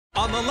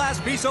found the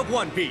last piece of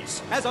One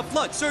Piece as a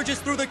flood surges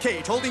through the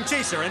cage holding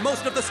Chaser and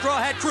most of the Straw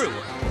Hat crew.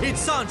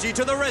 It's Sanji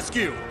to the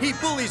rescue. He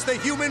bullies the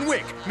human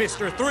Wick,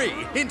 Mr.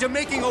 3, into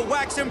making a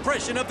wax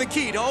impression of the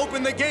key to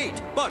open the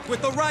gate. But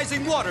with the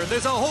rising water,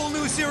 there's a whole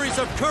new series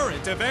of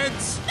current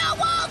events. The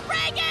wall's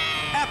breaking!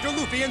 After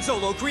Luffy and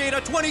Zolo create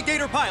a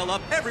 20-gator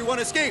pileup, everyone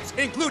escapes,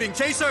 including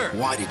Chaser.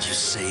 Why did you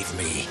save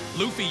me?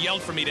 Luffy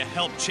yelled for me to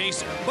help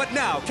Chaser. But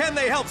now, can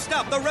they help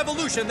stop the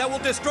revolution that will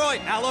destroy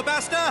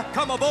Alabasta?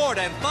 Come aboard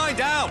and find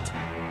out!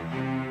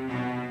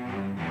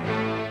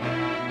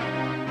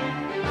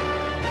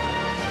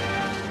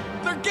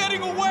 They're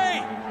getting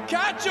away!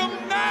 Catch them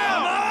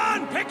now!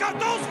 Come on! Pick up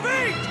those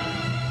feet!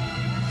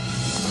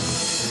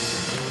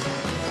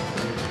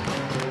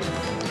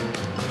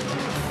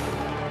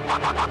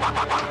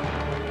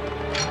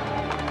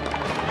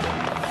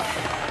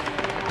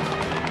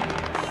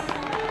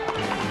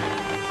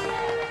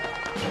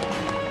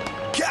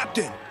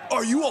 Captain,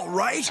 are you all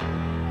right?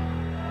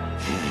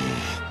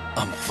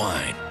 I'm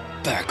fine.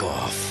 Back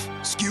off.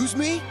 Excuse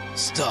me?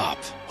 Stop.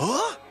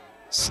 Huh?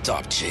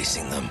 Stop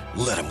chasing them.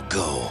 Let them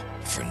go.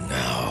 For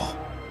now.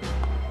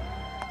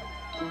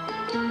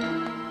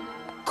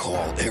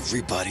 Call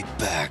everybody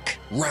back.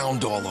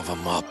 Round all of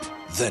them up.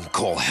 Then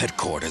call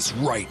headquarters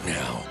right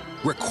now.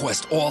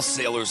 Request all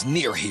sailors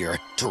near here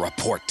to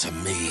report to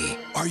me.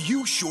 Are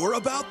you sure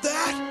about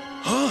that?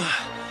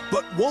 Huh?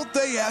 But won't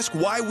they ask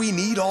why we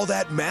need all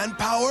that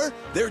manpower?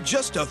 They're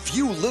just a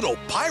few little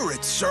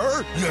pirates,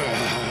 sir.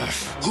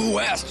 Who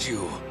asked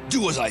you?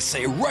 Do as I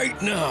say right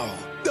now.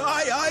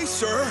 Aye, aye,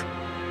 sir.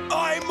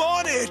 I'm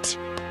on it.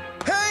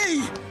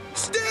 Hey!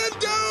 Stand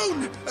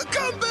down!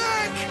 Come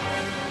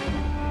back!